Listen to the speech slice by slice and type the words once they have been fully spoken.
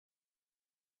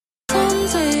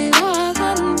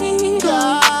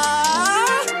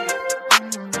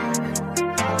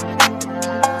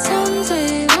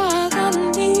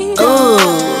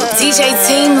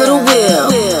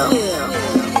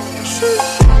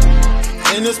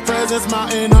In His presence,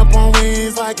 mounting up on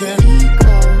wings like an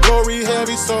glory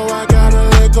heavy, so I gotta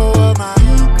let go of my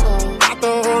ego. Got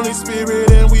the Holy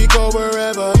Spirit and we go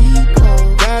wherever.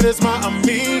 That is my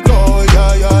amigo,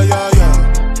 yeah, yeah, yeah,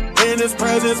 yeah. In His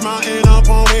presence, mounting up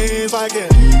on wings like an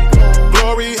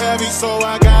glory heavy, so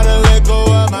I gotta let go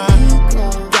of my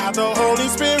ego. Got the Holy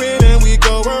Spirit and we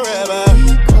go wherever.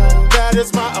 That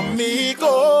is my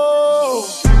amigo.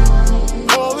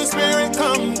 Holy Spirit,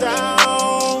 come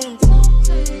down.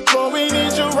 Lord, we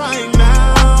need you right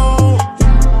now.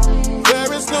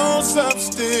 There is no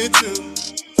substitute.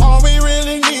 All we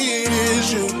really need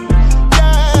is you.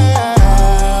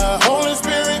 Yeah. Holy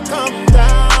Spirit, come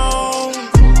down.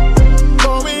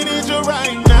 Lord, we need you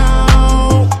right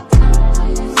now.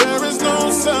 There is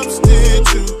no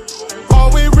substitute.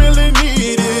 All we really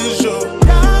need is you.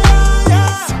 Yeah, yeah,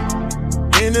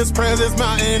 yeah. In His presence,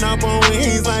 mounting up on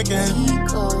wings like an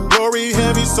glory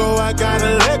heavy, so I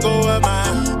gotta let go of my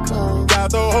ego.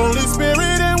 Got the Holy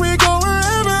Spirit and we go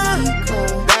wherever.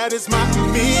 That is my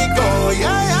amigo,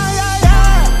 yeah, yeah, yeah,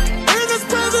 yeah. In His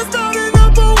presence, mounting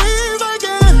up on wings like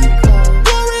an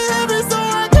glory heavy, so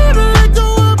I gotta let go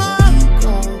of my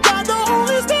ego. Got the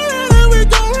Holy Spirit and we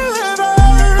go wherever.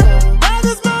 That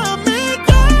is my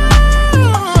amigo.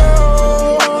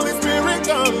 Holy Spirit,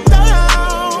 come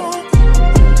down.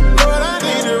 Lord, I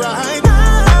need it right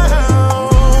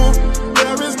now.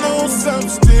 There is no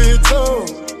substitute.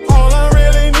 All I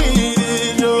really need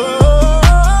is you.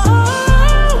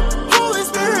 Holy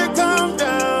Spirit, come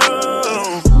down.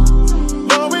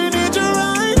 Lord, we need you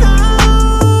right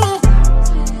now.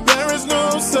 There is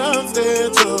no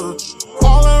substitute.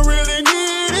 All I really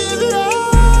need is you.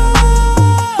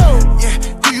 Yeah,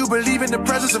 do you believe in the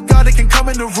presence of God that can come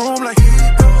in the room like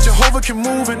Jehovah can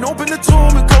move and open the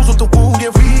tomb and close up the wound?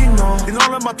 Yeah, we know. In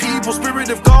all of my people, Spirit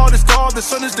of God is God, the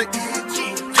Son is the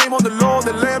came on the Lord,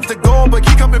 the Lamb's the gold, but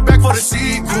He coming back for the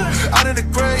sequel. Out of the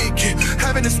grave,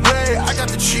 having His way, I got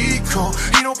the cheat code.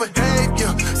 He don't behave,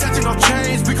 yeah, setting off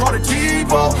chains, we call it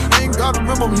Devo. Ain't gotta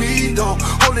remember me though.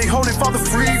 Holy, holy Father,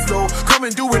 free flow. Come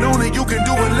and do it only you can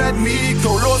do and let me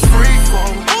go. Lord's free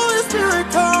flow. Holy Spirit,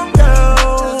 come down.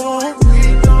 Lord,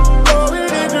 we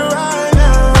need you right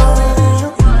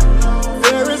now.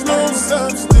 There is no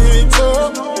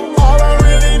substitute. All I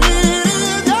really need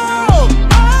is you.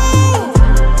 Oh,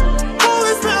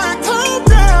 Holy Spirit, come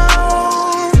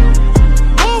down.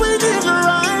 Lord, we need you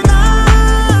right now.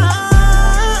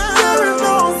 There is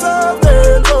no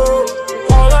substitute.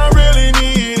 All I really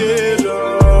need is you.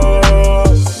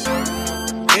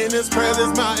 In His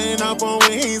presence, mounting up on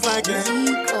wings like an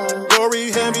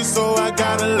glory heavy, so I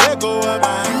gotta let go of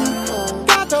my ego.